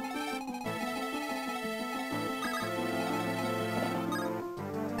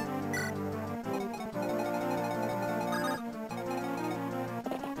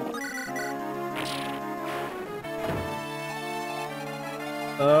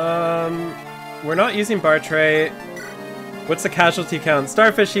 We're not using Bartray. What's the casualty count?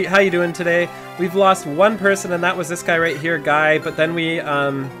 Starfish Heat, how you doing today? We've lost one person, and that was this guy right here, Guy, but then we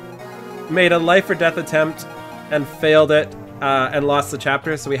made a life or death attempt and failed it and lost the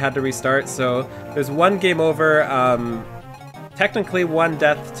chapter, so we had to restart. So there's one game over, technically one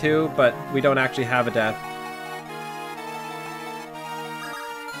death too, but we don't actually have a death.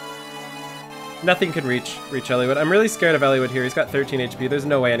 Nothing can reach Eliwood. I'm really scared of Eliwood here. He's got 13 HP. There's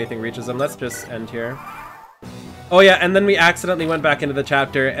no way anything reaches him. Let's just end here. Oh yeah, and then we accidentally went back into the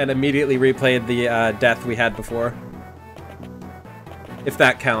chapter and immediately replayed the death we had before. If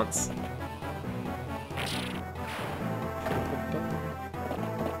that counts.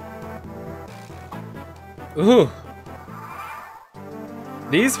 Ooh.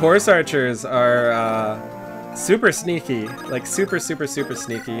 These horse archers are super sneaky. Like super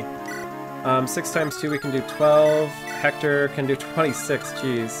sneaky. 6 times 2 we can do 12. Hector can do 26,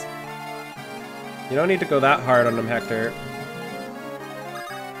 jeez. You don't need to go that hard on him, Hector.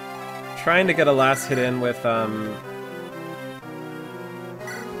 Trying to get a last hit in with,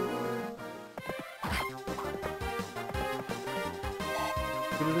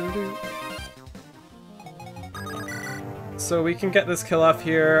 So we can get this kill off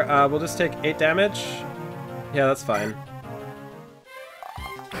here. We'll just take 8 damage. Yeah, that's fine.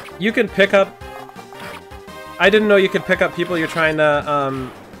 You can pick up... I didn't know you could pick up people you're trying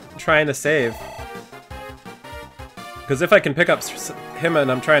to save. Because if I can pick up him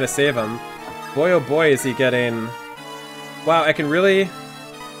and I'm trying to save him, boy oh boy is he getting... Wow, I can really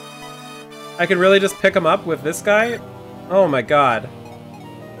just pick him up with this guy? Oh my god.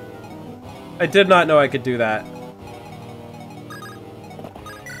 I did not know I could do that.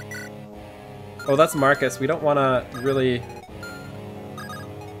 Oh, that's Marcus. We don't want to really...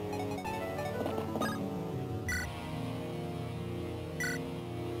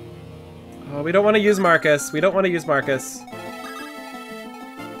 Oh, we don't want to use Marcus. We don't want to use Marcus.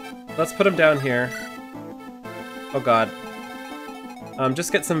 Let's put him down here. Oh god.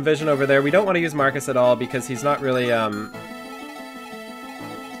 Just get some vision over there. We don't want to use Marcus at all because he's not really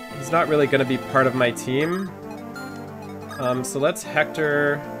going to be part of my team. So let's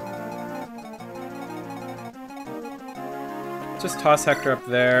Hector... Just toss Hector up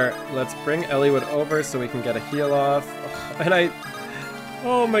there. Let's bring Eliwood over so we can get a heal off. And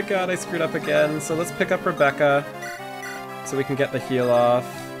oh my god, I screwed up again. So let's pick up Rebecca so we can get the heal off.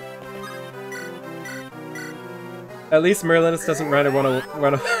 At least Merlinus doesn't run away.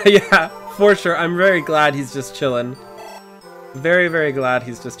 Yeah, for sure. I'm very glad he's just chilling. Very, very glad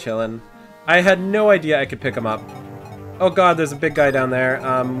he's just chilling. I had no idea I could pick him up. Oh god, there's a big guy down there.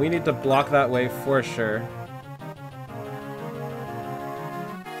 We need to block that way for sure.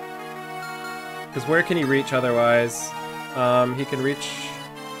 Because where can he reach otherwise? He can reach...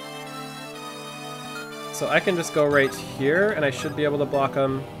 So I can just go right here, and I should be able to block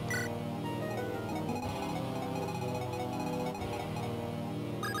him.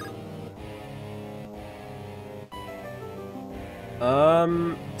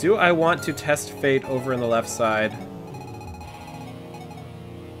 Do I want to test fate over in the left side?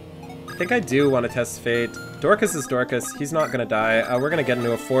 I think I do want to test fate. Dorcas is Dorcas. He's not gonna die. We're gonna get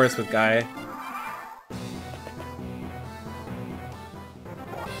into a forest with Guy.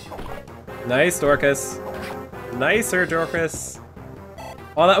 Nice, Dorcas. Nicer, Dorcas.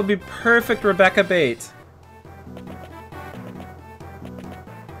 Oh, that would be perfect Rebecca bait.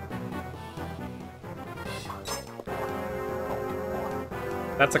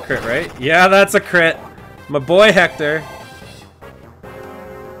 That's a crit, right? Yeah, that's a crit. My boy Hector.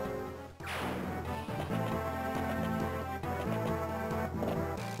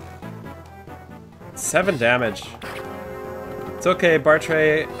 Seven damage. It's okay,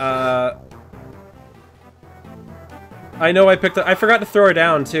 Bartray. I know I picked up. I forgot to throw her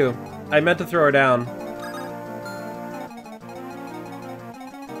down too. I meant to throw her down.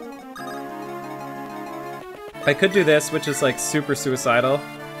 I could do this, which is like super suicidal.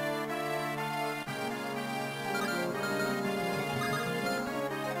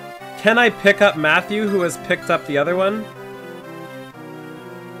 Can I pick up Matthew, who has picked up the other one?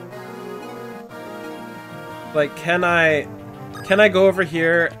 Like, can I go over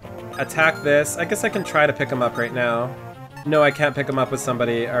here, attack this? I guess I can try to pick him up right now. No, I can't pick him up with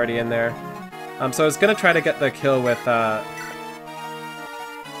somebody already in there. So I was gonna try to get the kill with,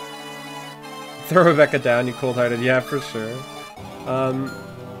 throw Rebecca down, you cold-hearted. Yeah, for sure.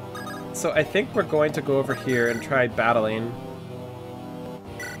 So I think we're going to go over here and try battling.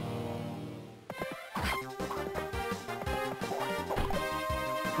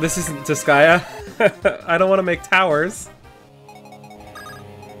 This isn't Disgaea. I don't want to make towers.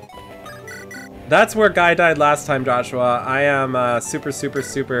 That's where Guy died last time, Joshua. I am super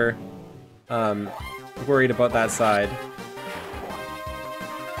worried about that side.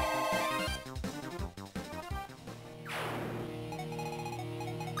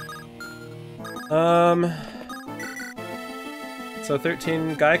 So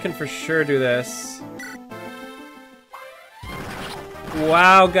 13, Guy can for sure do this.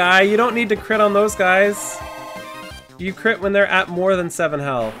 Wow, Guy, you don't need to crit on those guys. You crit when they're at more than 7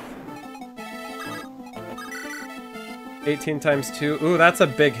 health. 18 times 2. Ooh, that's a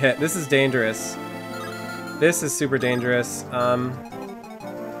big hit. This is dangerous. This is super dangerous.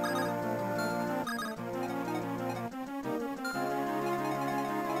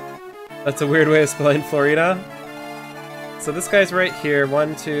 That's a weird way of spelling Florida. So this guy's right here.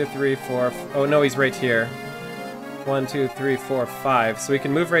 1, 2, 3, 4. Oh no, he's right here. 1, 2, 3, 4, 5. So we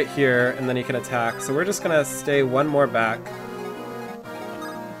can move right here, and then he can attack. So we're just gonna stay one more back.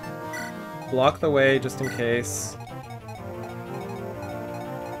 Block the way, just in case.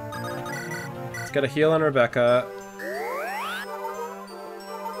 Let's get a heal on Rebecca.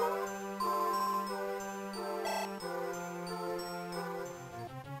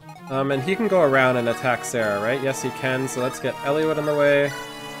 And he can go around and attack Sarah, right? Yes, he can. So let's get Eliwood in the way.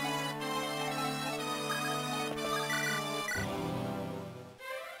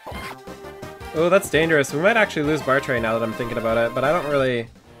 Oh, that's dangerous. We might actually lose Bartray now that I'm thinking about it, but I'm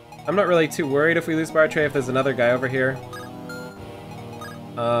not really too worried if we lose Bartray if there's another guy over here.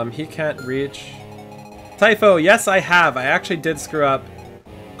 He can't reach. Typho, yes I have. I actually did screw up.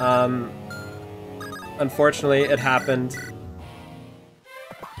 Unfortunately, it happened.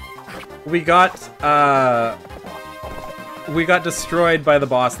 We got destroyed by the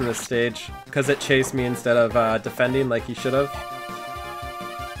boss in this stage because it chased me instead of defending like he should have.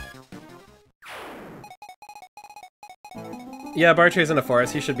 Yeah, Bartray's in a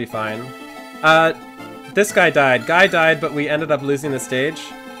forest. He should be fine. This guy died. Guy died, but we ended up losing the stage.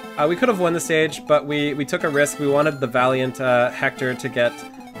 We could have won the stage, but we took a risk. We wanted the valiant Hector to get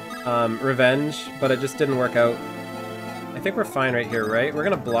revenge, but it just didn't work out. I think we're fine right here, right? We're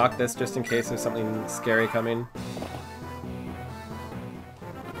gonna block this just in case there's something scary coming.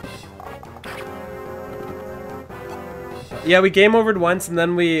 Yeah, we game overed once and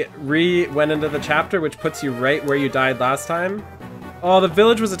then we went into the chapter, which puts you right where you died last time. Oh, the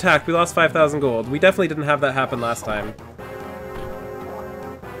village was attacked. We lost 5,000 gold. We definitely didn't have that happen last time.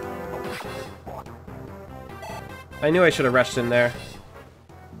 I knew I should have rushed in there.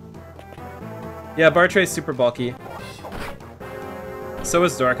 Yeah, Bartray's super bulky. So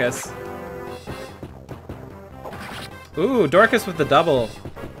is Dorcas. Ooh, Dorcas with the double.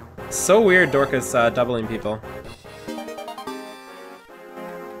 So weird, Dorcas doubling people.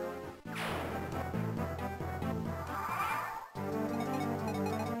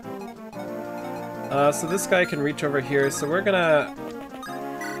 So this guy can reach over here, so we're gonna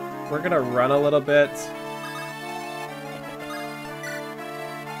run a little bit.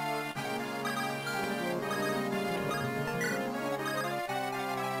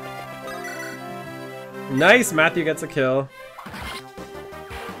 Nice! Matthew gets a kill.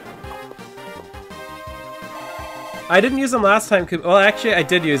 I didn't use them last time. Well, actually, I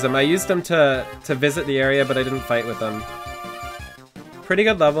did use them. I used them to visit the area, but I didn't fight with them. Pretty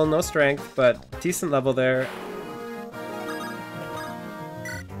good level, no strength, but decent level there.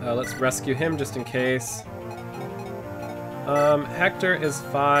 Let's rescue him just in case. Hector is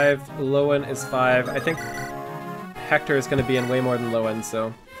 5, Lowen is 5. I think Hector is going to be in way more than Lowen,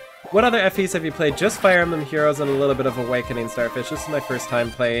 so... What other FEs have you played? Just Fire Emblem Heroes and a little bit of Awakening Starfish. This is my first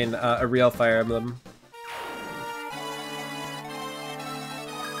time playing a real Fire Emblem.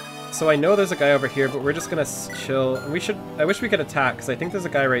 So I know there's a guy over here, but we're just gonna chill. I wish we could attack, because I think there's a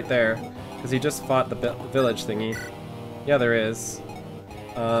guy right there. Because he just fought the village thingy. Yeah, there is.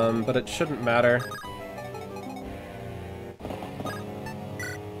 But it shouldn't matter.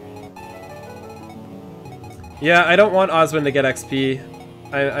 Yeah, I don't want Oswin to get XP.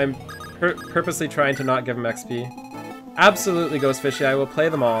 I'm purposely trying to not give him XP. Absolutely, Ghost Fishy, I will play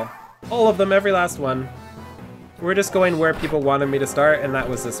them all. All of them, every last one. We're just going where people wanted me to start, and that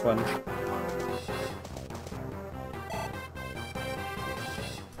was this one.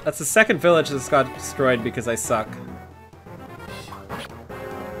 That's the second village that's got destroyed because I suck.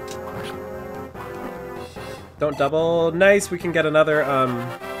 Don't double. Nice, we can get another,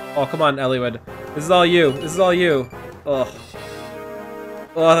 Oh, come on, Eliwood. This is all you. This is all you. Ugh.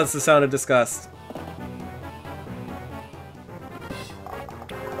 Oh, that's the sound of disgust.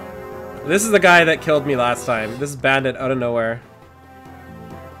 This is the guy that killed me last time. This is Bandit out of nowhere.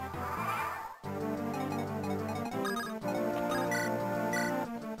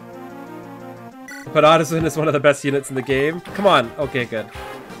 But Oswin is one of the best units in the game. Come on. Okay, good.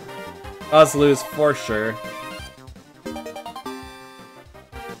 Us lose for sure.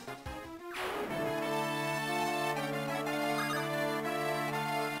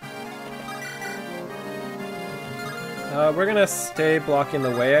 We're gonna stay blocking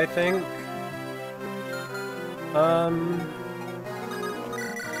the way, I think.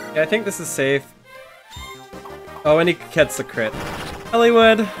 Yeah, I think this is safe. Oh, and he gets the crit.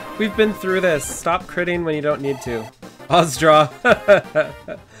 Eliwood, we've been through this. Stop critting when you don't need to. Ozdraw.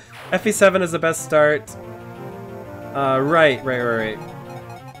 FE7 is the best start. Right.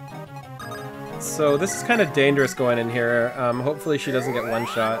 So this is kind of dangerous going in here. Hopefully she doesn't get one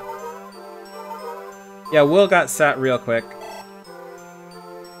shot. Yeah, Will got sat real quick.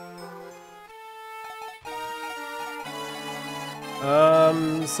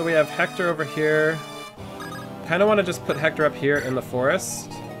 So we have Hector over here. Kinda wanna just put Hector up here in the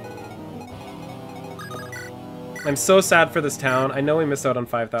forest. I'm so sad for this town. I know we missed out on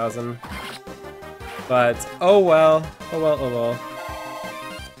 5,000. But, oh well. Oh well.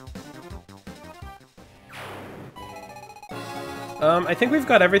 I think we've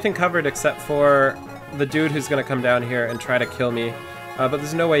got everything covered except for the dude who's gonna come down here and try to kill me. But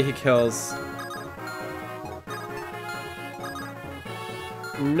there's no way he kills...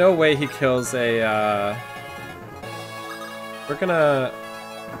 No way he kills a, We're gonna...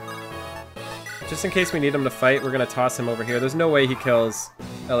 Just in case we need him to fight, we're gonna toss him over here. There's no way he kills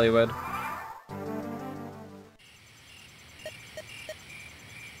Eliwood.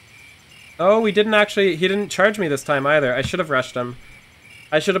 Oh, we didn't actually... He didn't charge me this time either. I should have rushed him.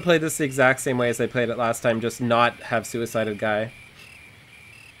 I should have played this the exact same way as I played it last time, just not have Suicided Guy.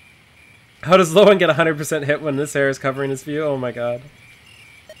 How does Lowen get 100% hit when this hair is covering his view? Oh my god.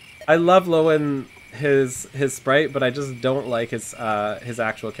 I love Lowen, his sprite, but I just don't like his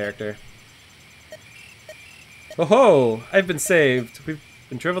actual character. Oh ho! I've been saved. We've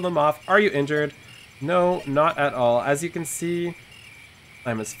been driven them off. Are you injured? No, not at all. As you can see,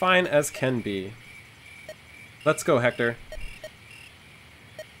 I'm as fine as can be. Let's go, Hector.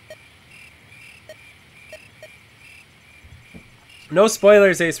 No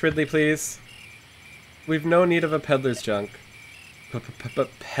spoilers, Ace Ridley, please. We've no need of a peddler's junk.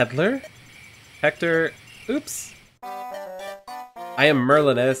 Peddler? Hector... Oops. I am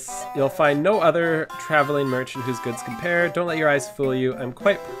Merlinus. You'll find no other traveling merchant whose goods compare. Don't let your eyes fool you. I'm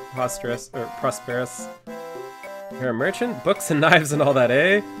quite prosperous. You're a merchant? Books and knives and all that,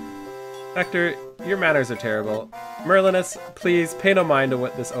 eh? Hector, your manners are terrible. Merlinus, please pay no mind to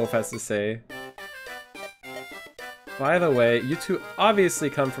what this oaf has to say. By the way, you two obviously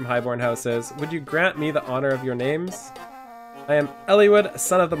come from highborn houses. Would you grant me the honor of your names? I am Eliwood,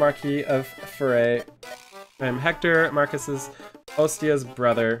 son of the Marquis of Foray. I am Hector, Marcus's Ostia's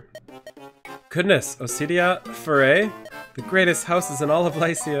brother. Goodness, Osidia Foray? The greatest houses in all of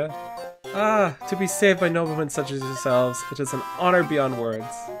Lycia. Ah, to be saved by noblemen such as yourselves, it is an honor beyond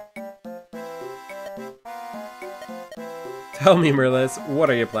words. Tell me, Merlis,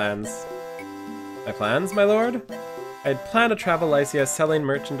 what are your plans? My plans, my lord? I had planned to travel Lycia selling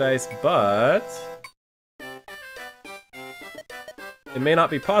merchandise, but it may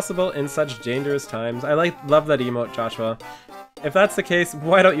not be possible in such dangerous times. I love that emote, Joshua. If that's the case,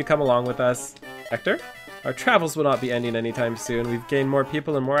 why don't you come along with us? Hector? Our travels will not be ending anytime soon. We've gained more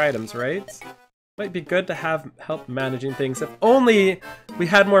people and more items, right? Might be good to have help managing things. If only we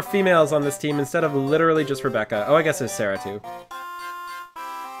had more females on this team instead of literally just Rebecca. Oh, I guess there's Sarah too.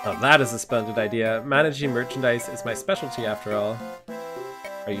 Oh, that is a splendid idea. Managing merchandise is my specialty after all.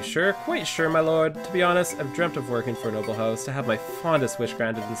 Are you sure? Quite sure, my lord. To be honest, I've dreamt of working for a noble house, to have my fondest wish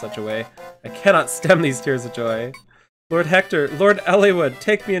granted in such a way. I cannot stem these tears of joy. Lord Hector, Lord Elliewood,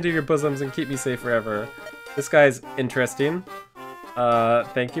 take me into your bosoms and keep me safe forever. This guy's interesting.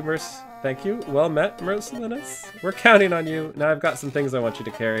 Thank you, Thank you. Well met, Merlinus. We're counting on you. Now I've got some things I want you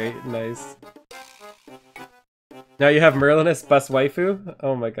to carry. Nice. Now you have Merlinus bus waifu?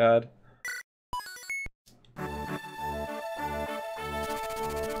 Oh my god. A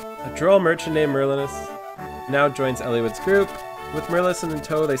droll merchant named Merlinus now joins Elliewood's group. With Merlinus in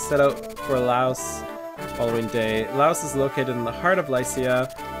tow, they set out for Laos the following day. Laos is located in the heart of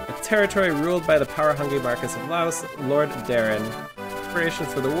Lycia, a territory ruled by the power-hungry Marquis of Laos, Lord Darren. Preparation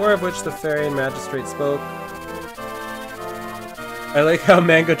for the war of which the Farian magistrate spoke. I like how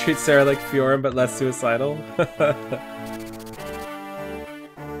Mango treats Sarah like Fjorm, but less suicidal.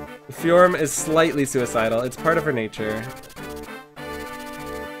 Fjorm is slightly suicidal. It's part of her nature.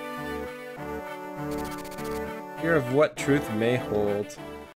 Fear of what truth may hold.